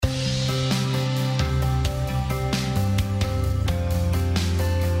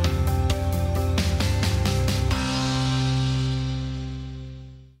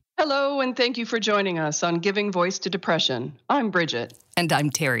Hello, and thank you for joining us on Giving Voice to Depression. I'm Bridget. And I'm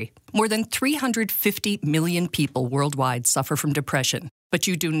Terry. More than 350 million people worldwide suffer from depression, but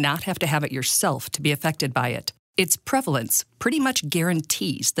you do not have to have it yourself to be affected by it. Its prevalence pretty much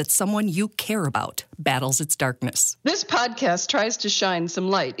guarantees that someone you care about battles its darkness. This podcast tries to shine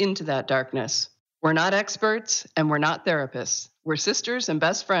some light into that darkness. We're not experts, and we're not therapists. We're sisters and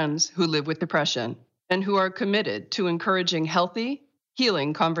best friends who live with depression and who are committed to encouraging healthy,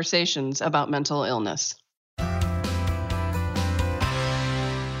 healing conversations about mental illness.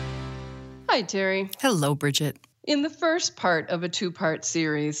 Hi, Terry. Hello, Bridget. In the first part of a two-part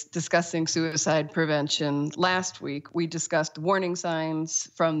series discussing suicide prevention, last week we discussed warning signs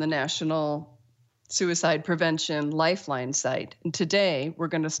from the National Suicide Prevention Lifeline site. And today we're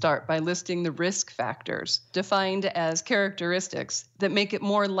going to start by listing the risk factors, defined as characteristics that make it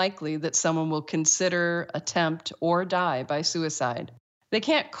more likely that someone will consider, attempt, or die by suicide. They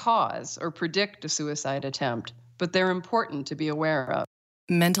can't cause or predict a suicide attempt, but they're important to be aware of.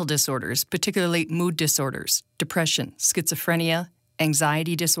 Mental disorders, particularly mood disorders, depression, schizophrenia,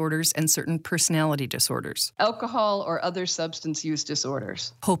 anxiety disorders, and certain personality disorders. Alcohol or other substance use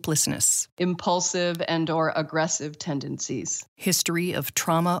disorders. Hopelessness. Impulsive and or aggressive tendencies. History of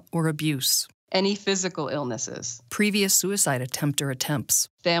trauma or abuse. Any physical illnesses. Previous suicide attempt or attempts.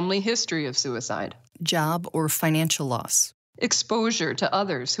 Family history of suicide. Job or financial loss. Exposure to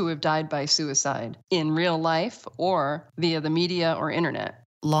others who have died by suicide in real life or via the media or internet.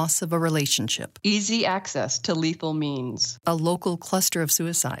 Loss of a relationship. Easy access to lethal means. A local cluster of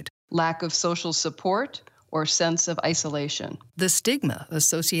suicide. Lack of social support or sense of isolation. The stigma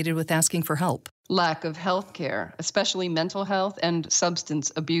associated with asking for help. Lack of health care, especially mental health and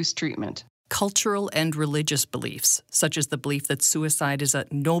substance abuse treatment. Cultural and religious beliefs, such as the belief that suicide is a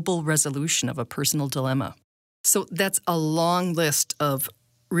noble resolution of a personal dilemma. So that's a long list of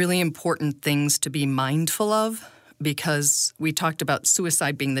really important things to be mindful of, because we talked about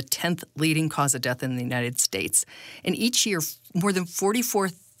suicide being the 10th leading cause of death in the United States. And each year, more than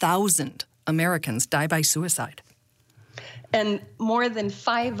 44,000 Americans die by suicide. And more than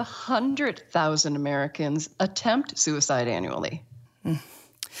 500,000 Americans attempt suicide annually.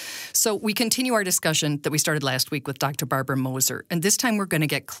 So we continue our discussion that we started last week with Dr. Barbara Moser, and this time we're going to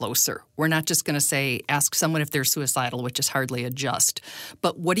get closer. We're not just going to say, ask someone if they're suicidal, which is hardly a just.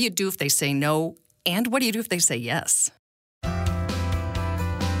 But what do you do if they say no, and what do you do if they say yes?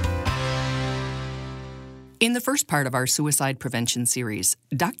 In the first part of our suicide prevention series,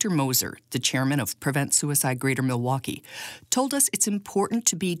 Dr. Moser, the chairman of Prevent Suicide Greater Milwaukee, told us it's important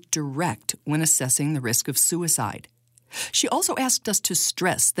to be direct when assessing the risk of suicide. She also asked us to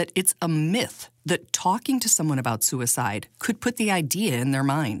stress that it's a myth that talking to someone about suicide could put the idea in their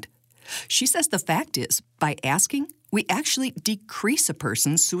mind. She says the fact is, by asking, we actually decrease a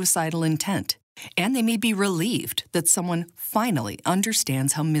person's suicidal intent, and they may be relieved that someone finally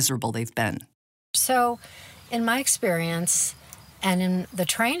understands how miserable they've been. So, in my experience and in the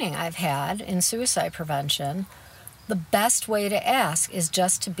training I've had in suicide prevention, the best way to ask is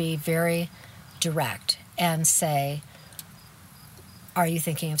just to be very direct and say, are you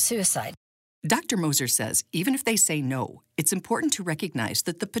thinking of suicide? Dr. Moser says even if they say no, it's important to recognize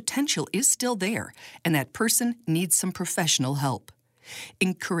that the potential is still there and that person needs some professional help.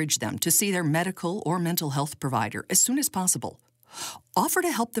 Encourage them to see their medical or mental health provider as soon as possible. Offer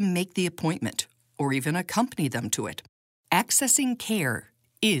to help them make the appointment or even accompany them to it. Accessing care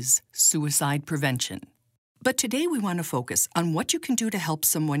is suicide prevention. But today we want to focus on what you can do to help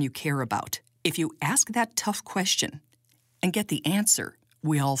someone you care about if you ask that tough question and get the answer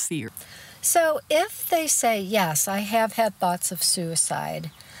we all fear. So if they say, yes, I have had thoughts of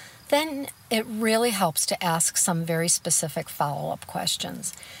suicide, then it really helps to ask some very specific follow-up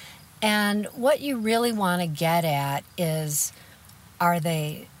questions. And what you really want to get at is, are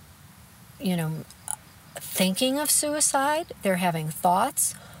they, thinking of suicide? They're having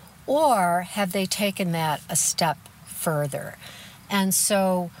thoughts? Or have they taken that a step further? And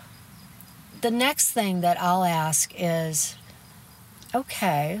so the next thing that I'll ask is,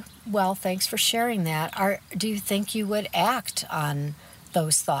 okay, well, thanks for sharing that. Do you think you would act on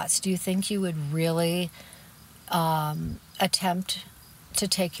those thoughts? Do you think you would really attempt to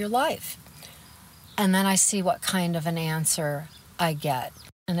take your life? And then I see what kind of an answer I get.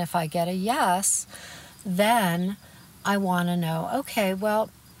 And if I get a yes, then I want to know, okay, well,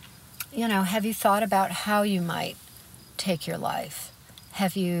 have you thought about how you might take your life?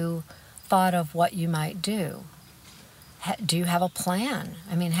 Have you thought of what you might do? Do you have a plan?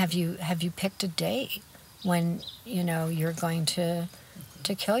 I mean, have you picked a date when, you're going to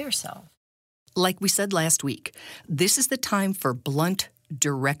kill yourself? Like we said last week, this is the time for blunt,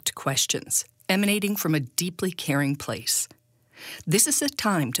 direct questions emanating from a deeply caring place. This is a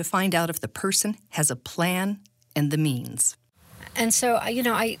time to find out if the person has a plan and the means. And so,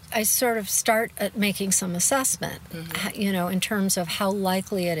 I sort of start at making some assessment, in terms of how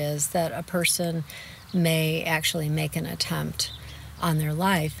likely it is that a person may actually make an attempt on their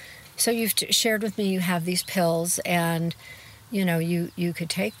life. So you've shared with me you have these pills and, you could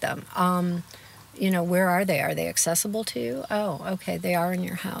take them. Where are they? Are they accessible to you? Oh, okay, they are in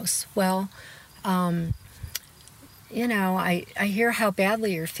your house. Well, I hear how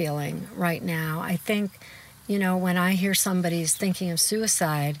badly you're feeling right now. I think, when I hear somebody's thinking of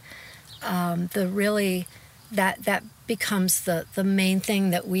suicide, that becomes the main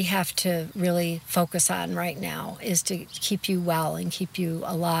thing that we have to really focus on right now is to keep you well and keep you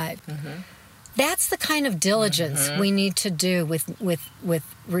alive. Mm-hmm. That's the kind of diligence we need to do with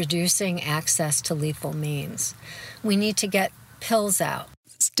reducing access to lethal means. We need to get pills out.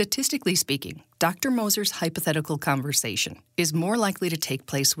 Statistically speaking, Dr. Moser's hypothetical conversation is more likely to take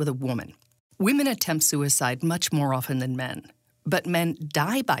place with a woman. Women attempt suicide much more often than men, but men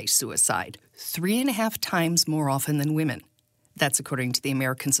die by suicide 3.5 times more often than women. That's according to the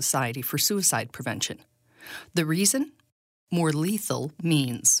American Society for Suicide Prevention. The reason? More lethal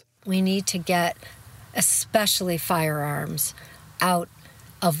means. We need to get especially firearms out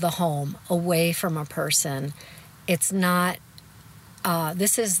of the home, away from a person. It's not,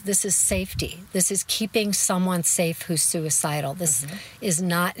 this is safety. This is keeping someone safe who's suicidal. This is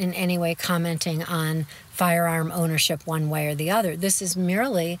not in any way commenting on firearm ownership one way or the other. This is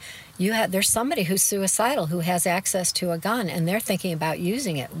merely, there's somebody who's suicidal who has access to a gun and they're thinking about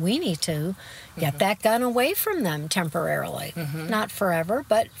using it. We need to get that gun away from them temporarily. Not forever,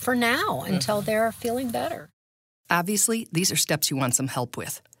 but for now, until they're feeling better. Obviously, these are steps you want some help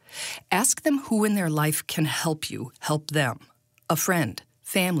with. Ask them who in their life can help you help them. A friend,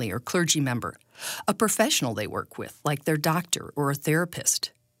 family, or clergy member. A professional they work with, like their doctor or a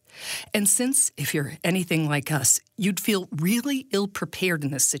therapist. And since, if you're anything like us, you'd feel really ill-prepared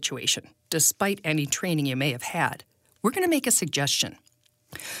in this situation, despite any training you may have had, we're going to make a suggestion.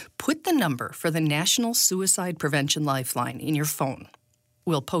 Put the number for the National Suicide Prevention Lifeline in your phone.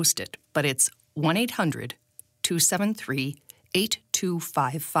 We'll post it, but it's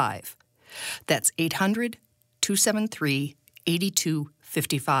 1-800-273-8255. That's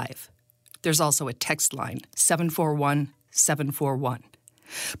 800-273-8255. There's also a text line, 741-741.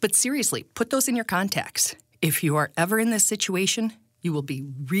 But seriously, put those in your contacts. If you are ever in this situation, you will be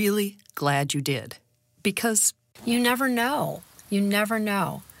really glad you did. Because you never know. You never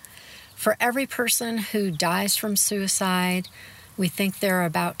know. For every person who dies from suicide, we think there are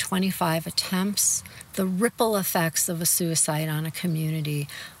about 25 attempts. The ripple effects of a suicide on a community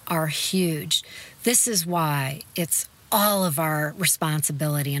are huge. This is why it's all of our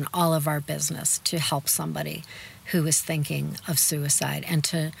responsibility and all of our business to help somebody who is thinking of suicide and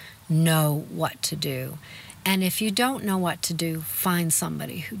to know what to do. And if you don't know what to do, find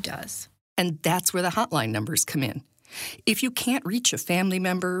somebody who does. And that's where the hotline numbers come in. If you can't reach a family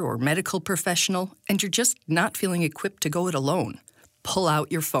member or medical professional and you're just not feeling equipped to go it alone, pull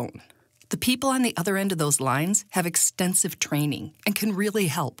out your phone. The people on the other end of those lines have extensive training and can really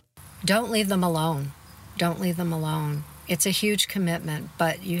help. Don't leave them alone. Don't leave them alone. It's a huge commitment,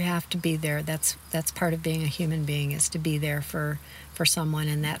 but you have to be there. That's part of being a human being, is to be there for someone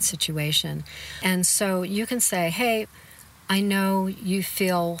in that situation. And so you can say, hey, I know you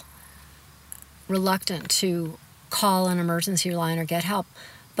feel reluctant to call an emergency line or get help,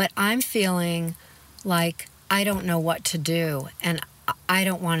 but I'm feeling like I don't know what to do, and I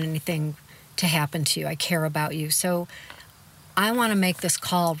don't want anything to happen to you. I care about you. So I want to make this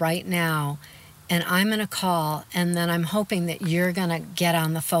call right now, and I'm going to call, and then I'm hoping that you're going to get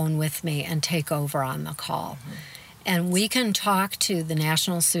on the phone with me and take over on the call. And we can talk to the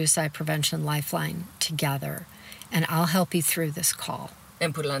National Suicide Prevention Lifeline together, and I'll help you through this call.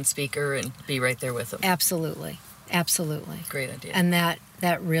 And put it on speaker and be right there with them. Absolutely. Absolutely. Great idea. And that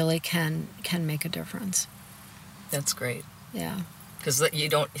really can make a difference. That's great. Yeah. Because you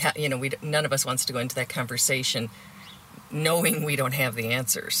don't, none of us wants to go into that conversation knowing we don't have the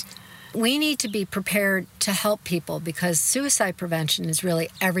answers. We need to be prepared to help people because suicide prevention is really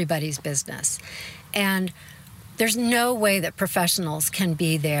everybody's business. And there's no way that professionals can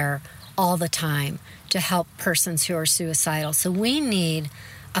be there all the time to help persons who are suicidal. So we need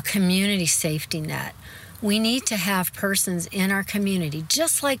a community safety net. We need to have persons in our community,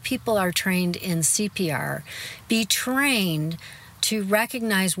 just like people are trained in CPR, be trained to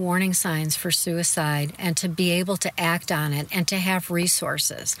recognize warning signs for suicide and to be able to act on it and to have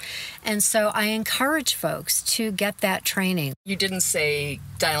resources. And so I encourage folks to get that training. You didn't say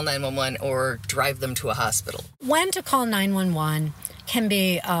dial 911 or drive them to a hospital. When to call 911 can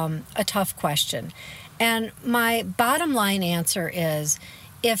be a tough question. And my bottom line answer is,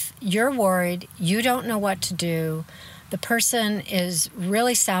 if you're worried, you don't know what to do, the person is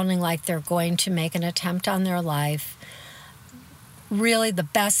really sounding like they're going to make an attempt on their life, really the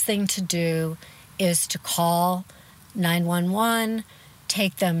best thing to do is to call 911,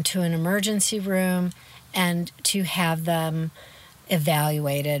 take them to an emergency room, and to have them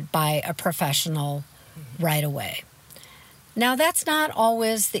evaluated by a professional right away. Now, that's not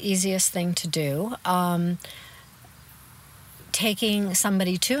always the easiest thing to do. Taking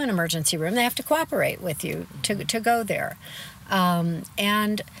somebody to an emergency room, they have to cooperate with you to go there.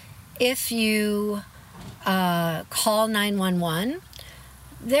 And if you call 911,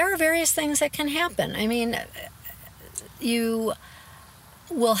 there are various things that can happen. I mean, you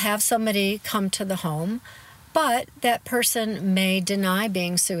will have somebody come to the home, but that person may deny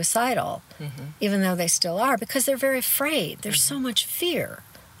being suicidal, even though they still are, because they're very afraid. There's so much fear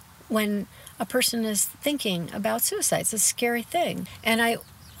when a person is thinking about suicide. It's a scary thing. And I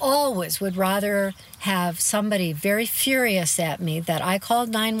always would rather have somebody very furious at me that I called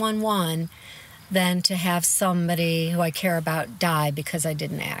 911 than to have somebody who I care about die because I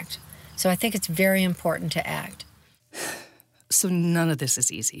didn't act. So I think it's very important to act. So none of this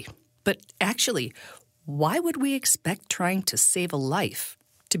is easy. But actually, why would we expect trying to save a life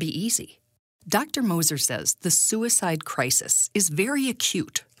to be easy? Dr. Moser says the suicide crisis is very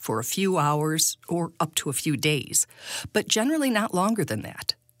acute for a few hours or up to a few days, but generally not longer than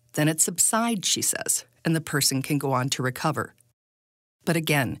that. Then it subsides, she says, and the person can go on to recover. But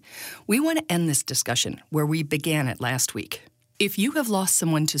again, we want to end this discussion where we began it last week. If you have lost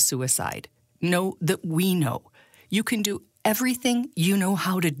someone to suicide, know that we know you can do everything you know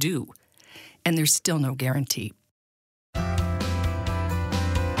how to do, and there's still no guarantee.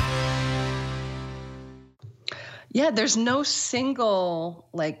 Yeah, there's no single,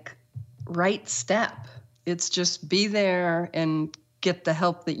 right step. It's just be there and get the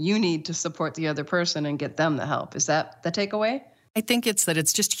help that you need to support the other person and get them the help. Is that the takeaway? I think it's that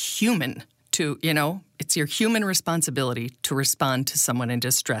it's just human to, it's your human responsibility to respond to someone in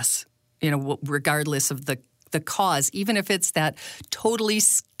distress, regardless of the cause, even if it's that totally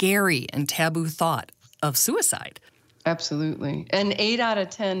scary and taboo thought of suicide. Absolutely. And 8 out of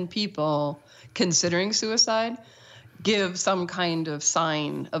 10 people considering suicide give some kind of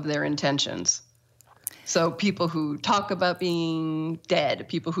sign of their intentions. So people who talk about being dead,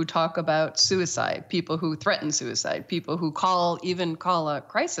 people who talk about suicide, people who threaten suicide, people who call a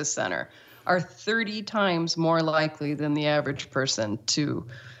crisis center are 30 times more likely than the average person to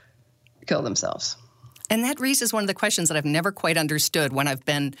kill themselves. And that raises one of the questions that I've never quite understood when I've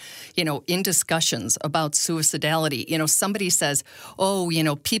been, in discussions about suicidality. Somebody says,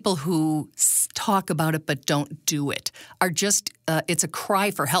 people who talk about it but don't do it are just, it's a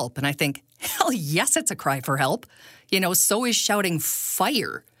cry for help. And I think, hell yes, it's a cry for help. So is shouting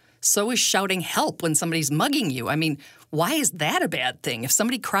fire. So is shouting help when somebody's mugging you. I mean, why is that a bad thing? If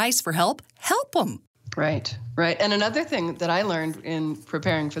somebody cries for help, help them. Right. And another thing that I learned in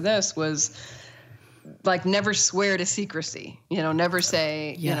preparing for this was, never swear to secrecy. Never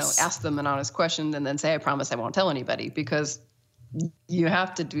say, Yes. ask them an honest question and then say, I promise I won't tell anybody, because you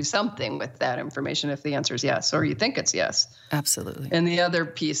have to do something with that information if the answer is yes, or you think it's yes. Absolutely. And the other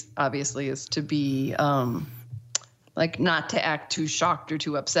piece, obviously, is to be not to act too shocked or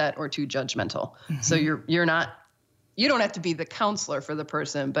too upset or too judgmental. Mm-hmm. So you don't have to be the counselor for the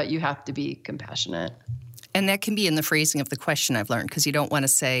person, but you have to be compassionate. And that can be in the phrasing of the question, I've learned, because you don't want to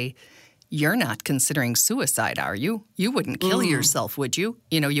say, you're not considering suicide, are you? You wouldn't kill yourself, would you?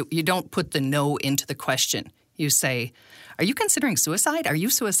 You don't put the no into the question. You say, are you considering suicide? Are you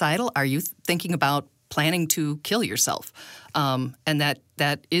suicidal? Are you thinking about planning to kill yourself? And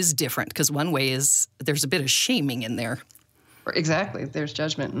that is different, because one way is there's a bit of shaming in there. Exactly. There's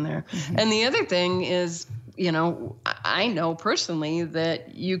judgment in there. Mm-hmm. And the other thing is, I know personally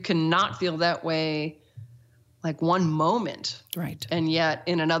that you cannot feel that way one moment. Right. And yet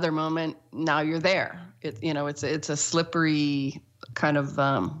in another moment, now you're there. It's a slippery kind of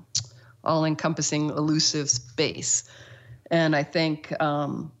all-encompassing elusive space. And I think,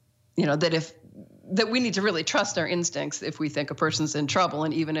 that we need to really trust our instincts if we think a person's in trouble.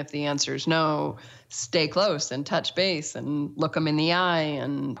 And even if the answer is no, stay close and touch base and look them in the eye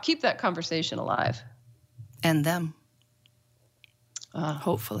and keep that conversation alive. And them.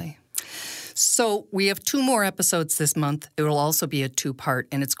 Hopefully. So we have 2 more episodes this month. It will also be a 2-part,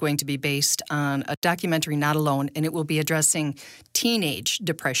 and it's going to be based on a documentary, Not Alone, and it will be addressing teenage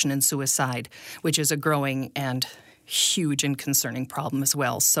depression and suicide, which is a growing and huge and concerning problem as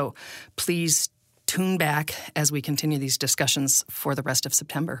well. So please tune back as we continue these discussions for the rest of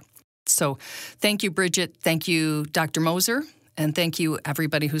September. So thank you, Bridget. Thank you, Dr. Moser. And thank you,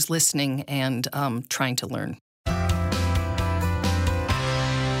 everybody who's listening and trying to learn.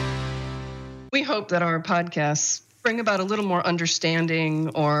 We hope that our podcasts bring about a little more understanding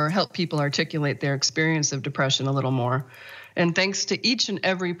or help people articulate their experience of depression a little more. And thanks to each and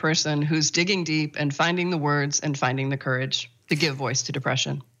every person who's digging deep and finding the words and finding the courage to give voice to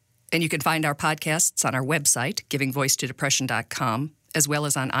depression. And you can find our podcasts on our website, givingvoicetodepression.com, as well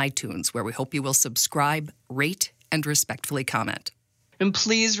as on iTunes, where we hope you will subscribe, rate, and respectfully comment. And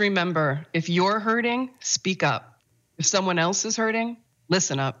please remember, if you're hurting, speak up. If someone else is hurting,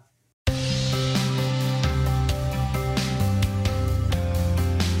 listen up.